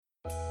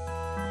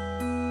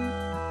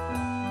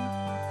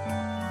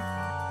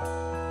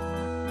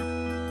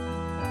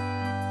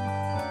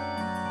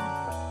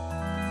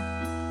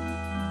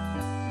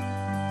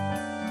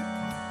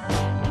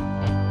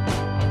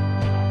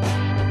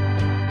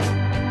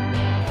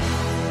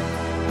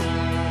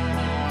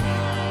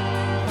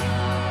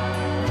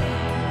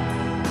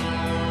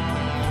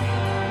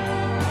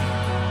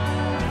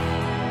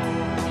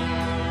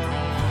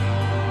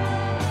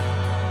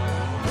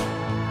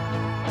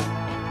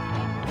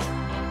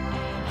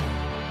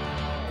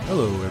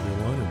Hello,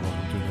 everyone, and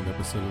welcome to another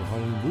episode of the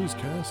Halloween Blues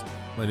Cast.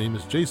 My name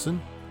is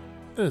Jason,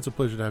 and it's a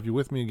pleasure to have you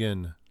with me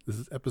again. This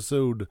is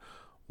episode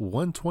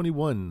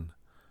 121.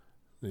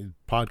 The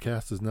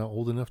podcast is now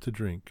old enough to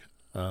drink,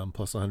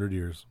 plus 100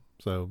 years.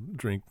 So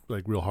drink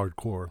like real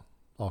hardcore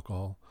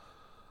alcohol.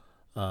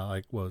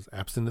 Like what was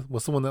absinthe?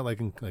 What's the one that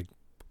can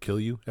kill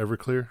you?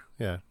 Everclear?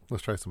 Yeah,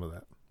 let's try some of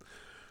that.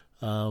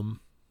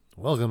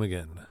 Welcome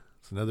again.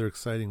 It's another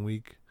exciting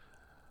week.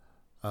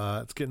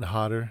 It's getting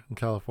hotter in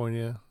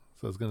California.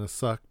 So it's going to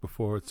suck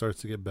before it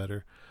starts to get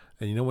better.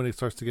 And you know when it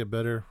starts to get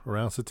better?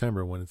 Around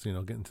September, when it's,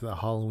 getting to the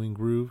Halloween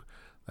groove.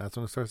 That's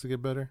when it starts to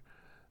get better.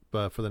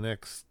 But for the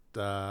next,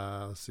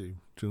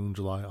 June,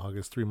 July,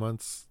 August, 3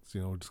 months,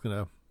 we're just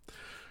going to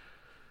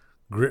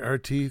grit our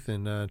teeth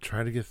and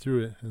try to get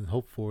through it. And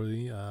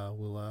hopefully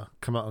we'll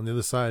come out on the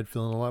other side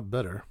feeling a lot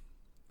better.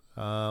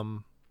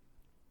 No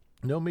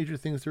major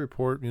things to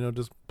report.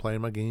 Just playing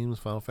my games.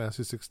 Final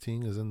Fantasy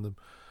 16 is in the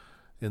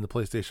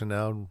PlayStation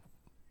now.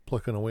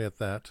 Plucking away at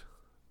that.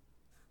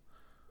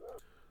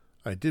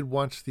 I did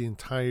watch the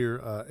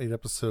entire 8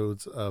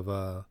 episodes of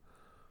Kong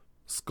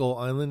Skull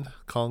Island.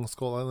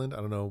 I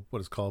don't know what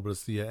it's called, but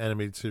it's the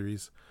animated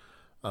series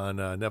on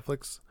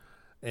Netflix,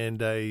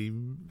 and I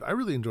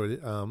really enjoyed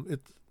it.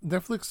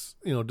 Netflix,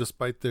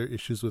 despite their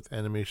issues with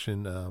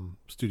animation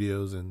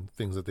studios and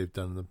things that they've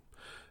done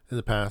in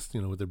the past,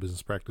 with their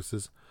business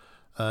practices,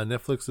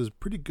 Netflix is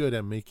pretty good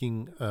at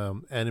making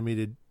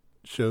animated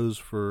shows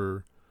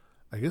for,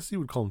 I guess you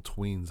would call them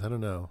tweens. I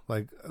don't know.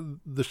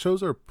 The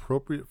shows are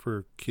appropriate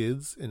for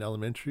kids in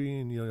elementary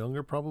and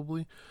younger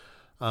probably,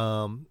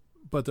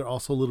 but they're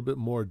also a little bit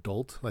more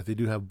adult. Like they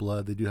do have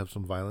blood, they do have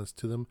some violence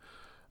to them.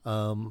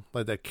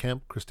 Like that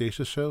Camp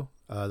Cretaceous show,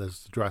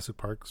 that's the Jurassic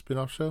Park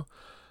spinoff show.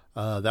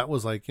 That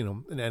was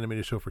an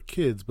animated show for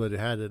kids, but it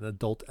had an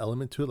adult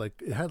element to it.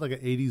 Like it had like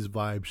an 80s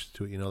vibe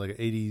to it, like an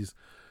 80s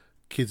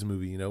kids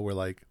movie,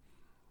 where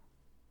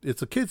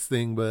it's a kid's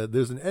thing, but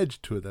there's an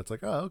edge to it that's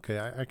like, oh,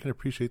 okay, I can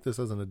appreciate this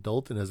as an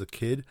adult, and as a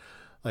kid,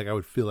 I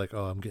would feel like,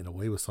 oh, I'm getting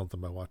away with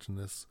something by watching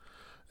this.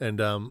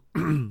 And I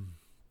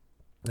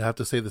have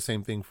to say the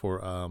same thing for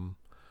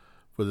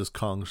this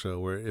Kong show,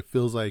 where it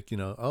feels like,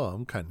 oh,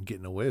 I'm kind of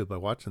getting away with by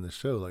watching this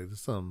show. Like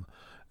there's some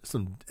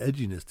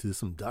edginess to this,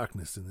 some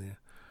darkness in there.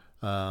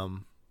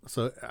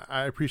 So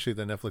I appreciate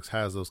that Netflix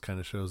has those kind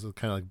of shows that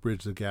kind of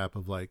bridge the gap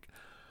of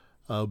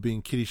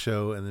being kiddie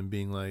show and then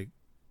being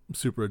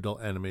super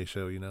adult anime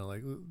show.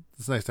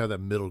 It's nice to have that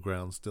middle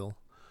ground still.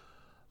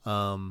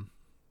 I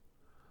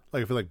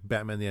feel like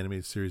Batman the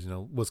Animated Series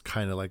was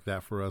kind of like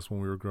that for us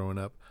when we were growing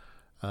up.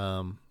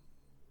 So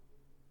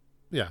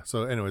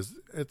anyways,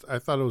 I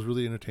thought it was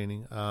really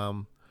entertaining.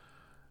 It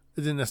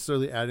didn't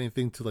necessarily add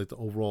anything to the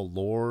overall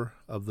lore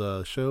of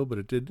the show, but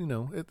it did,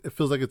 it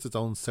feels like it's its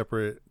own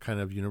separate kind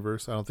of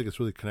universe. I don't think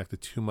it's really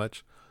connected too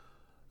much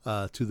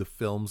to the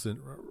films and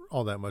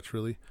all that much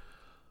really.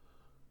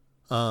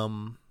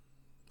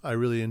 I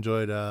really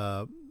enjoyed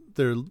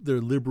their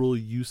liberal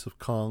use of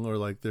Kong,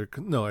 or I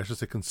should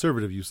say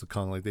conservative use of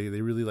Kong. They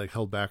really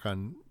held back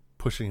on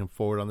pushing him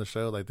forward on the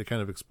show. They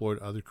kind of explored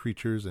other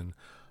creatures and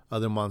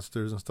other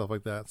monsters and stuff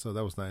like that. So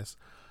that was nice.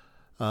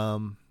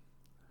 And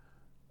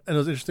it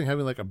was interesting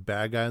having a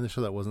bad guy in the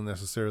show that wasn't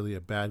necessarily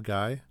a bad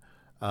guy.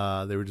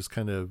 They were just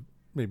kind of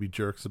maybe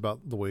jerks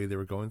about the way they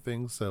were going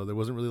things. So there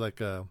wasn't really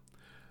there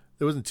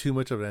wasn't too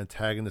much of an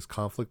antagonist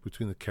conflict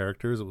between the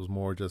characters. It was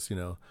more just,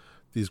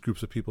 these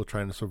groups of people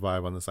trying to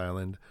survive on this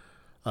island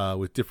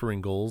with differing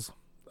goals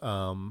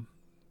that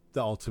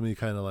ultimately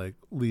kind of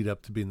lead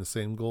up to being the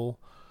same goal.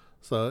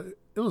 So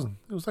it was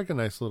a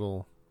nice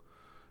little,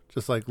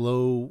 just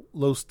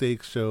low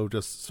stakes show,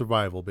 just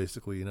survival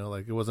basically.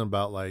 It wasn't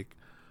about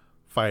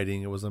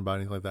fighting. It wasn't about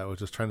anything like that. It was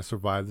just trying to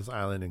survive this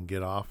island and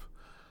get off.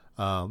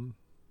 I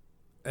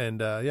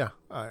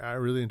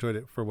really enjoyed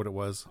it for what it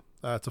was.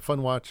 It's a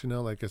fun watch.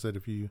 Like I said,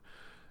 if you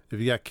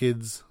got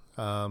kids,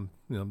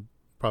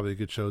 probably a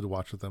good show to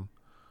watch with them.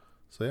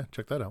 So yeah,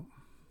 check that out.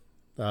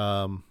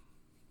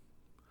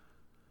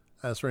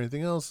 As for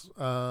anything else,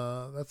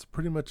 that's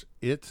pretty much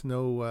it.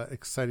 No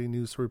exciting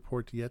news to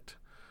report yet.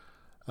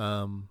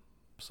 So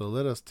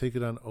let us take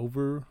it on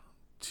over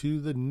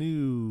to the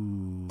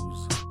news.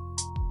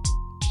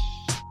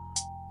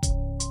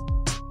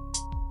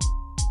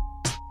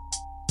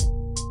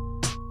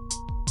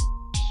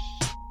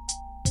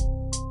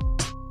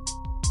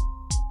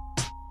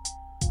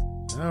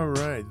 All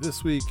right,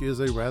 this week is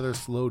a rather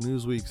slow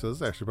news week, so this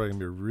is actually probably going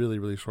to be a really,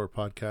 really short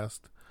podcast.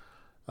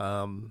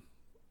 So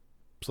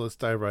let's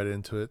dive right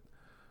into it.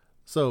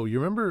 So you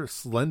remember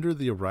Slender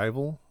the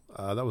Arrival?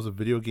 That was a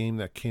video game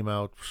that came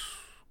out,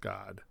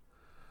 God,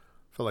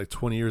 felt like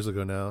 20 years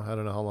ago now. I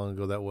don't know how long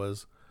ago that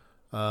was.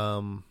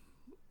 Apparently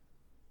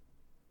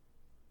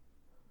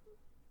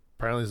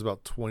it's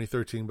about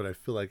 2013, but I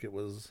feel like it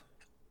was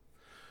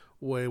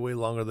way, way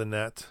longer than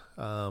that.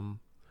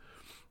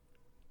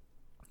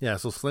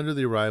 So Slender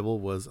the Arrival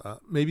was,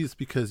 maybe it's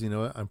because,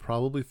 I'm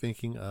probably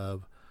thinking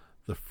of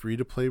the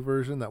free-to-play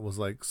version that was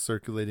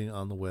circulating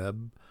on the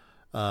web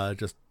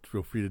Just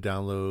feel free to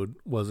download.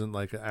 Wasn't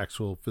like an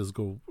actual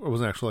physical, or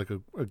wasn't actually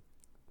like a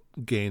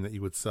game that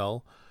you would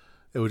sell.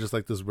 It was just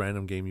like this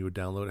random game you would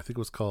download. I think it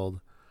was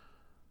called,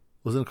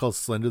 wasn't it called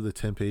Slender the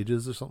 10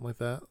 Pages or something like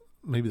that?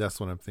 Maybe that's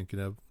what I'm thinking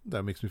of.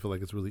 That makes me feel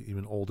like it's really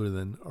even older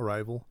than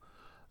Arrival.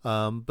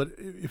 But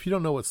if you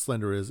don't know what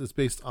Slender is, it's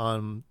based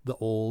on the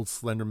old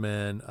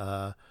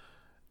Slenderman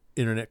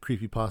internet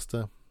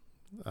creepypasta.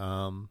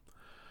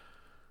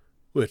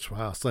 Which,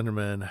 wow,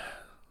 Slenderman,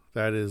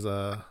 that is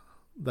a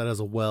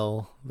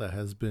well that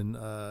has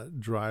been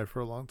dry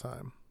for a long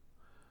time.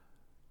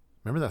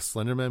 Remember that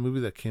Slenderman movie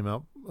that came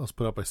out, was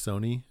put out by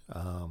Sony?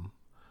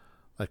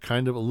 Like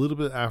kind of a little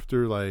bit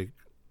after like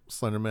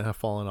Slenderman had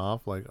fallen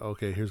off. Like,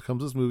 okay, here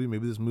comes this movie.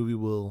 Maybe this movie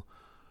will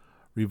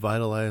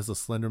revitalize the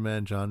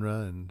Slenderman genre.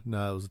 And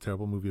no, it was a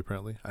terrible movie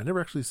apparently. I never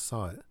actually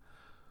saw it.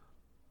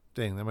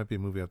 Dang, that might be a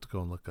movie I have to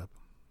go and look up.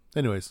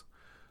 Anyways,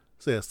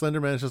 so yeah,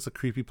 Slenderman is just a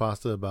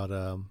creepypasta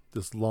about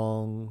this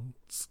long,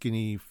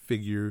 skinny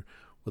figure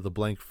with a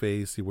blank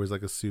face. He wears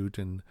like a suit,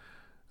 and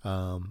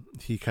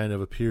he kind of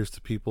appears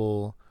to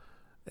people,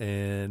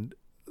 and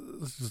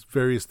just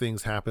various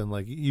things happen.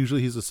 Like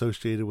usually he's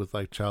associated with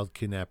like child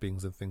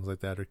kidnappings and things like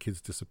that, or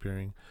kids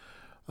disappearing.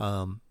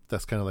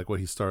 That's kind of like what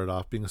he started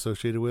off being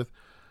associated with,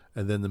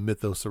 and then the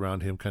mythos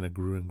around him kind of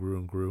grew and grew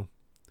and grew.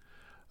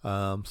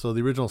 So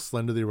the original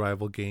Slender the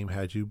Arrival game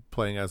had you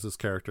playing as this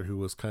character who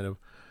was kind of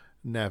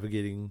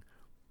navigating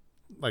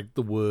like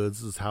the woods,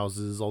 his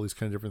houses, all these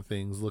kind of different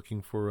things,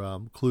 looking for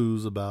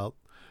clues about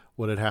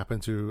what had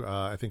happened to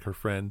I think her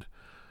friend.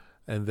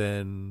 And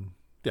then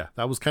yeah,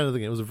 that was kind of the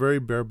game. It was a very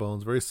bare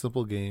bones, very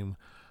simple game.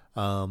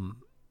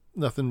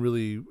 Nothing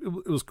really,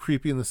 it was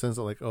creepy in the sense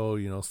that like, oh,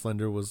 you know,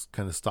 Slender was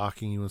kind of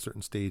stalking you in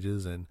certain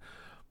stages, and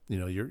you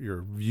know,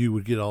 your view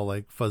would get all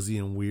like fuzzy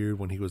and weird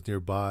when he was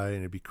nearby, and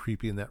it'd be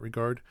creepy in that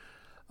regard.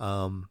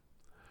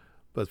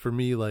 But for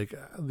me, like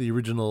the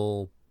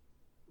original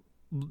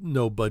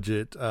no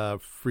budget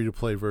free to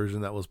play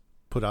version that was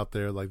put out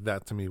there, like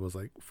that to me was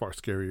like far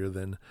scarier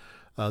than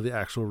the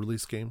actual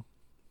release game.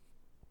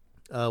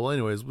 Well,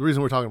 anyways, the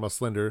reason we're talking about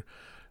Slender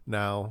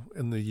now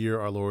in the year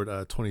our Lord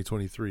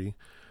 2023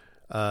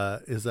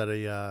 is that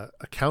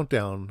a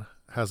countdown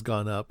has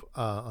gone up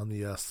on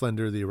the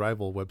Slender the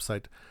Arrival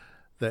website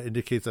that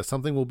indicates that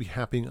something will be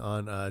happening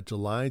on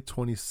July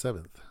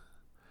 27th.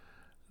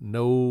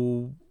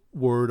 No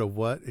word of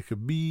what it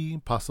could be,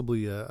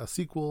 possibly a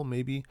sequel,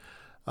 maybe.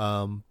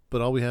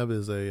 But all we have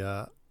is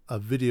a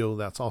video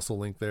that's also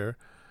linked there,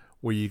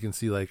 where you can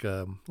see like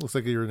looks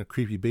like you're in a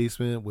creepy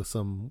basement with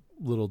some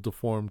little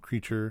deformed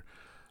creature,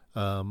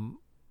 kind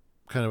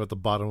of at the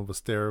bottom of a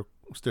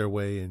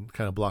stairway and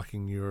kind of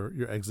blocking your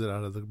exit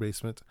out of the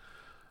basement.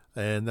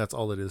 And that's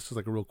all it is, just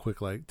like a real quick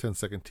like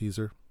 10-second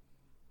teaser.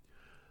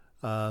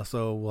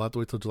 So we'll have to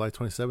wait till July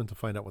 27th to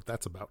find out what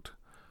that's about.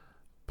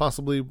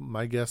 Possibly,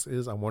 my guess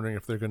is, I'm wondering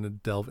if they're going to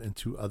delve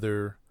into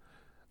other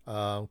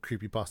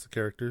creepypasta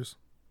characters.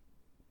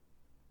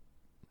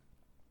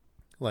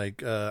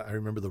 Like, I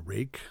remember the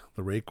Rake.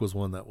 The Rake was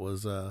one that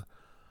was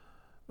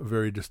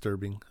very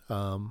disturbing.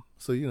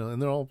 So, you know,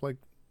 and they're all like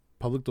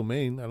public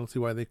domain. I don't see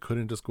why they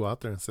couldn't just go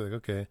out there and say, like,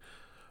 okay,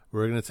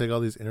 we're going to take all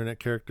these internet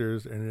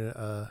characters,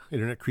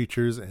 internet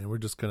creatures, and we're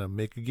just going to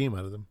make a game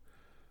out of them.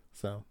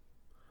 So,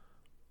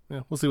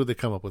 yeah, we'll see what they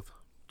come up with.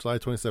 July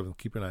 27th,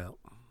 keep an eye out.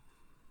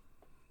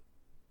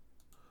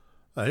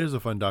 Here's a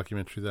fun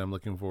documentary that I'm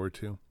looking forward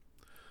to.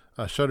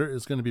 Shudder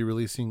is going to be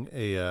releasing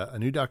a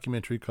new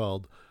documentary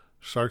called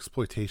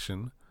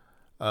Sharksploitation,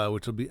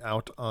 which will be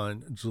out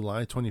on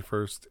July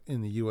 21st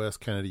in the US,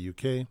 Canada,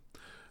 UK,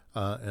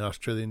 and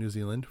Australia, New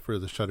Zealand for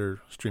the Shudder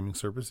streaming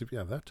service, if you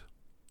have that.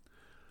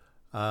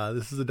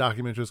 This is a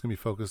documentary that's going to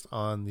be focused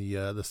on the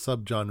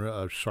subgenre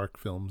of shark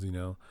films, you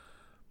know,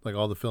 like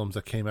all the films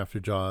that came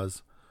after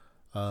Jaws.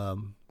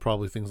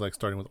 Probably things like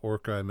starting with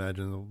Orca, I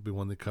imagine will be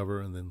one they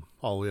cover, and then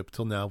all the way up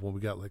till now when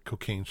we got like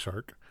Cocaine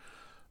Shark.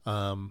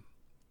 And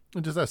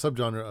just that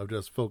subgenre of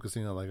just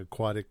focusing on like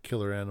aquatic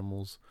killer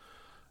animals.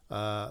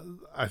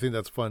 I think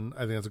that's fun. I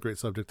think that's a great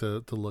subject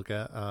to look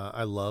at.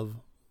 I love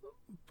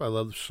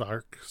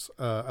sharks.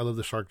 I love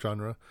the shark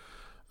genre.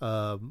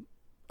 I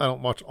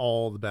don't watch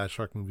all the bad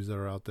shark movies that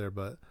are out there,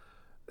 but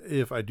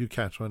if I do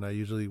catch one, I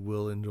usually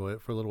will enjoy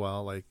it for a little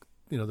while. Like,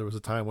 you know, there was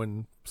a time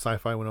when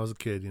sci-fi, when I was a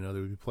kid, you know, they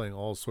would be playing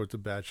all sorts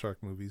of bad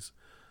shark movies,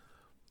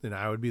 and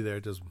I would be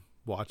there just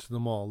watching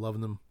them all,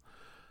 loving them.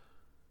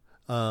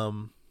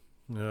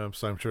 You know,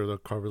 so I'm sure they'll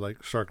cover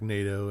like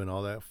Sharknado and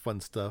all that fun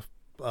stuff.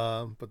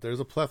 But there's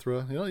a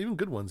plethora, you know, even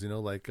good ones, you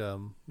know, like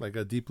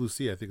a Deep Blue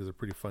Sea, I think is a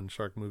pretty fun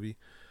shark movie.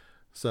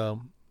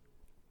 So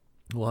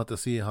we'll have to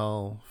see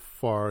how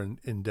far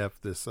in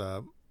depth this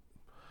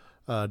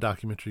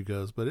documentary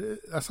goes. But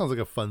that sounds like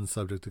a fun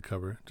subject to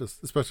cover,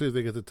 just especially if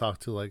they get to talk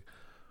to like,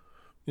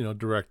 you know,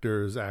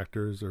 directors,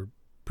 actors, or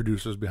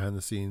producers behind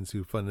the scenes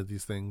who funded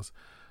these things.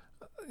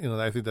 You know,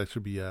 I think that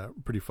should be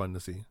pretty fun to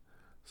see.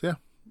 So yeah,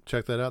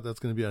 check that out. That's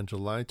going to be on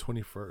July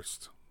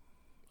 21st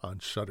on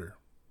Shudder.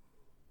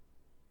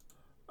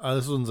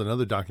 This one's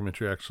another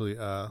documentary actually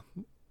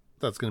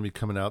that's going to be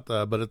coming out,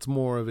 but it's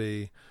more of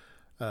a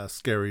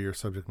scarier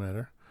subject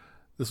matter.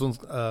 This one's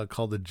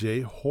called the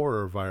J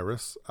Horror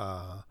Virus.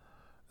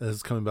 This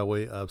is coming by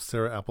way of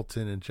Sarah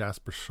Appleton and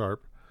Jasper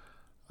Sharp.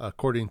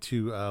 According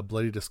to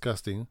Bloody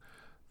Disgusting,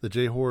 the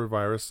J Horror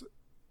Virus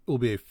will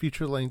be a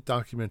feature-length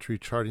documentary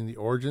charting the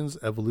origins,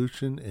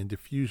 evolution, and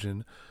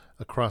diffusion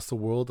across the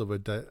world of a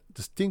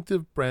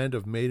distinctive brand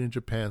of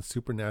made-in-Japan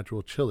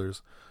supernatural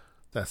chillers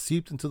that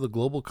seeped into the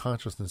global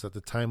consciousness at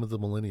the time of the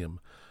millennium.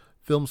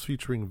 Films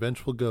featuring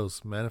vengeful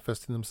ghosts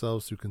manifesting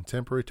themselves through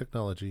contemporary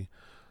technology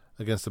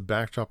against a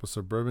backdrop of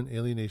suburban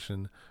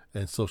alienation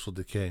and social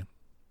decay.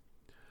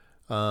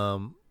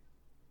 From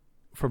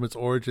its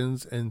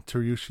origins in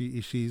Teruyoshi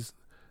Ishii's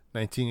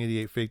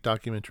 1988 fake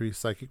documentary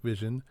Psychic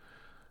Vision,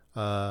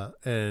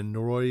 and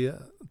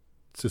Noroi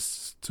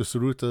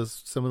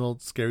Tsuruta's seminal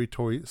scary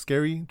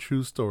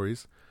true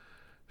stories,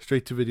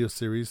 straight-to-video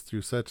series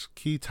through such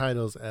key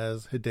titles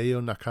as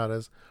Hideo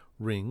Nakata's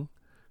Ring,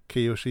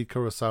 Kiyoshi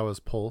Kurosawa's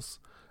Pulse,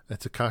 and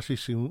Takashi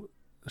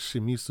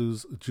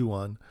Shimizu's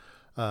Ju-On.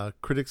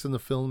 Critics and the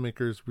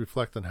filmmakers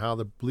reflect on how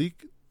the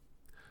bleak,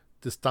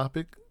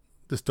 dystopic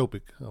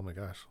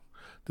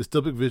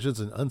visions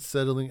and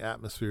unsettling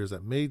atmospheres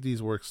that made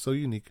these works so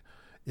unique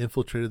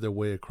infiltrated their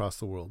way across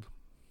the world.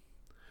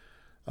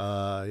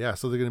 So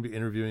they're going to be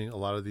interviewing a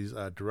lot of these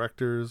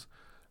directors,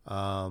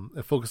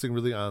 and focusing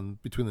really on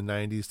between the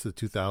 90s to the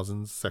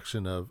 2000s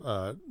section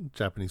of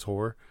Japanese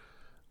horror,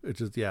 which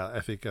is,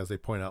 I think, as they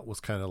point out, was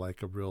kind of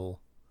like a real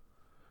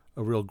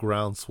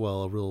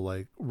groundswell, a real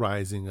like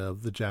rising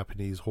of the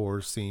Japanese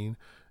horror scene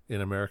in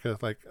America,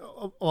 like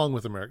along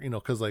with America,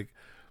 because like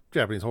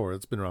Japanese horror,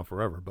 it's been around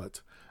forever,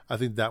 but I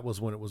think that was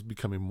when it was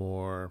becoming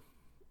more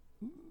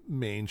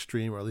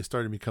mainstream, or at least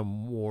starting to become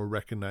more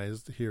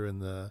recognized here in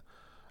the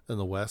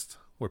West,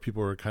 where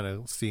people were kind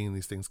of seeing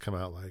these things come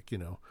out, like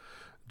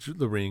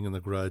The Ring and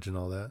The Grudge and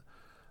all that.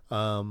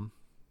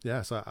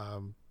 That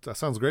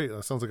sounds great.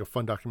 That sounds like a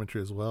fun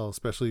documentary as well,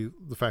 especially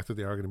the fact that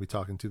they are going to be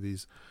talking to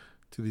these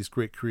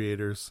great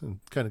creators and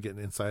kind of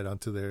getting insight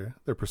onto their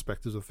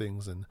perspectives of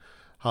things and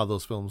how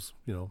those films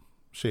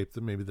shaped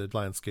maybe the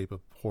landscape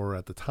of horror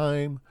at the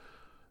time.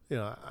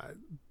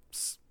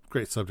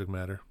 Great subject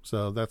matter.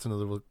 So that's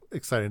another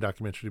exciting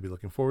documentary to be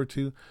looking forward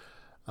to.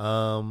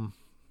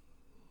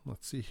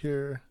 Let's see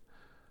here.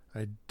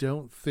 I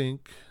don't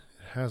think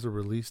it has a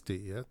release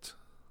date yet.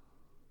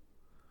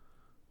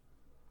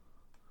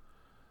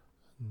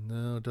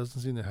 No, it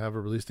doesn't seem to have a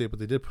release date, but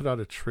they did put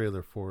out a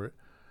trailer for it.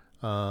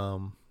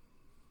 No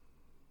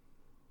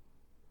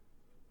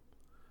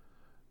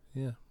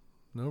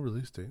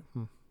release date.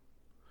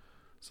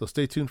 So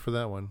stay tuned for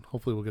that one.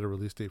 Hopefully we'll get a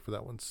release date for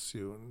that one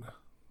soon.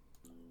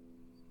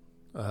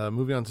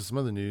 Moving on to some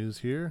other news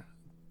here.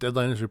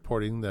 Deadline is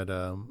reporting that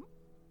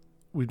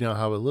we now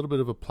have a little bit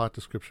of a plot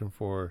description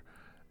for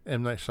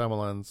M. Night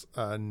Shyamalan's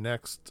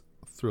next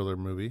thriller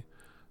movie.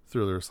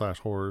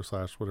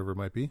 Thriller/horror/whatever it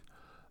might be.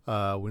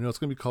 We know it's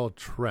going to be called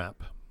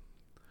Trap.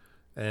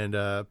 And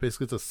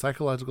basically it's a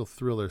psychological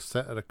thriller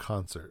set at a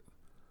concert.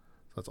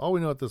 So that's all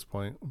we know at this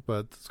point,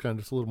 but it's kind of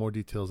just a little more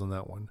details on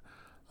that one.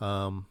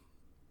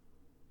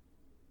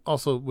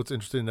 Also, what's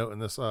interesting to note in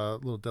this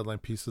little deadline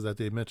piece is that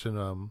they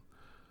mentioned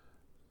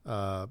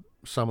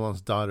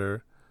Shyamalan's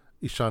daughter,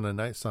 Ishana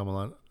Night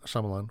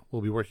Shyamalan,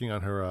 will be working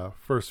on her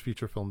first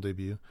feature film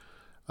debut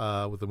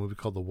with a movie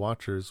called The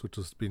Watchers, which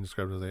is being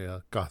described as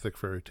a gothic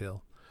fairy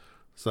tale.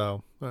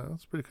 So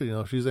that's pretty cool.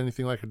 If she's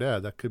anything like her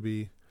dad, that could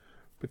be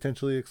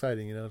potentially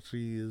exciting.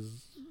 She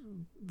is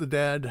the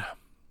dad,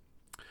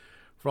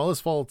 for all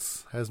his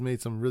faults, has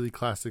made some really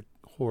classic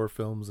horror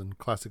films and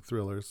classic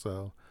thrillers.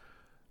 So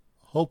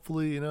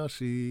hopefully,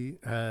 she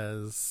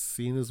has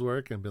seen his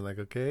work and been like,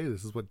 okay,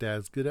 this is what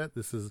dad's good at.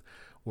 This is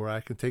where I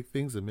can take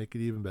things and make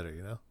it even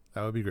better.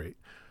 That would be great.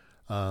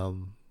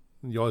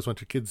 You always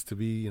want your kids to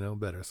be,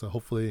 better. So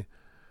hopefully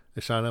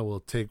Ishana will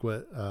take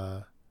what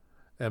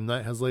M.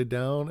 Night has laid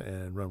down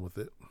and run with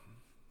it.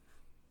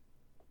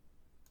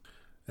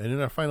 And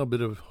in our final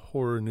bit of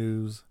horror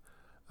news,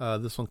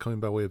 this one coming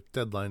by way of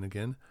Deadline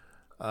again,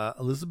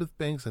 Elizabeth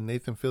Banks and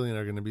Nathan Fillion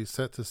are going to be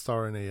set to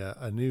star in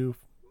a new,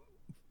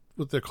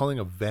 what they're calling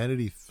a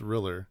vanity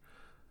thriller.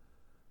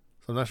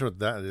 So I'm not sure what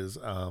that is.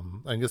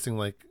 I'm guessing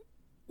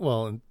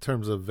in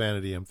terms of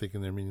vanity, I'm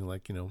thinking they're meaning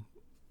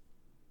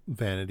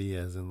vanity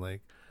as in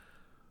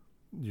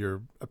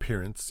your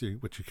appearance,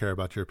 what you care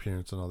about your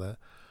appearance and all that.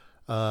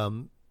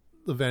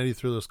 The vanity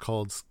thriller is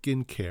called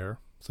Skincare,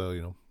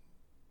 so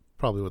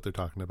probably what they're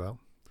talking about.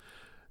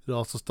 It'll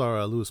also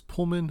star Louis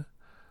Pullman,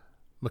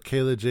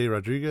 Michaela J.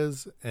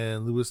 Rodriguez,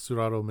 and Luis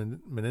Serrato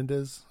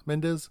Mendez.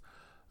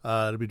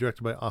 It'll be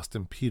directed by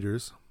Austin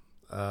Peters.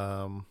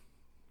 And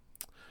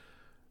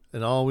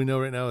all we know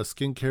right now is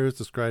Skincare is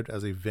described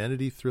as a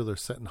vanity thriller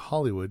set in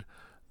Hollywood,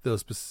 though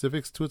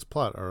specifics to its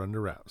plot are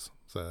under wraps.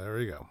 So there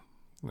we go.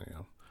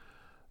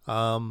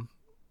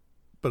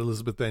 But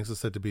Elizabeth Banks is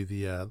said to be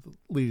the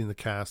leading the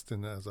cast,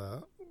 and as I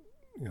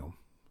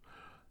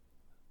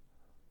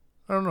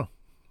don't know.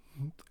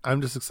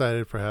 I'm just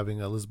excited for having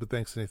Elizabeth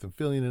Banks and Nathan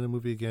Fillion in a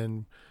movie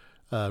again.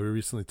 We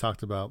recently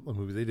talked about a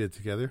movie they did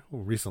together.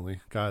 Well, recently.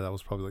 God, that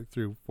was probably like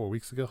 3 or 4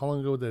 weeks ago. How long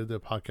ago did they do a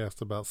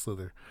podcast about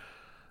Slither?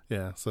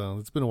 Yeah, so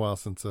it's been a while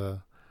since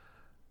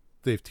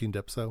they've teamed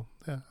up. So,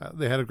 yeah,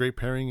 they had a great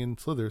pairing in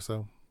Slither.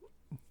 So,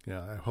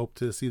 yeah, I hope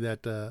to see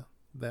that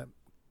that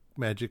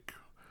magic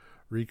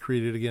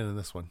recreated again in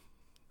this one.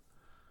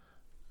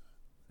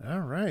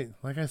 All right.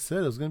 Like I said,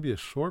 it was going to be a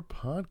short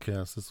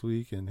podcast this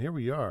week, and here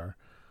we are.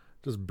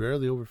 Just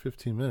barely over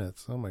 15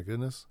 minutes. Oh, my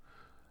goodness.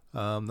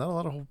 Not a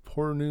lot of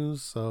horror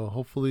news, so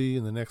hopefully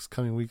in the next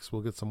coming weeks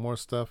we'll get some more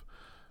stuff.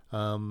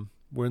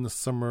 We're in the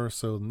summer,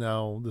 so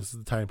now this is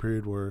the time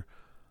period where,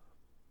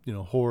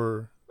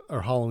 horror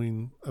or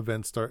Halloween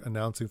events start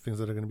announcing things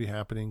that are going to be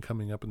happening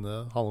coming up in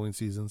the Halloween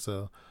season.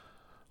 So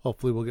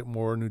hopefully we'll get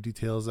more new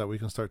details that we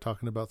can start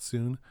talking about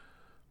soon.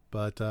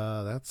 But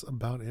that's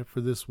about it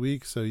for this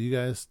week. So you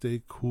guys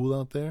stay cool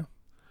out there.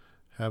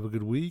 Have a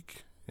good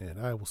week, and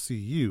I will see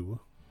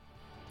you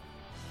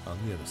on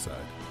the other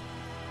side.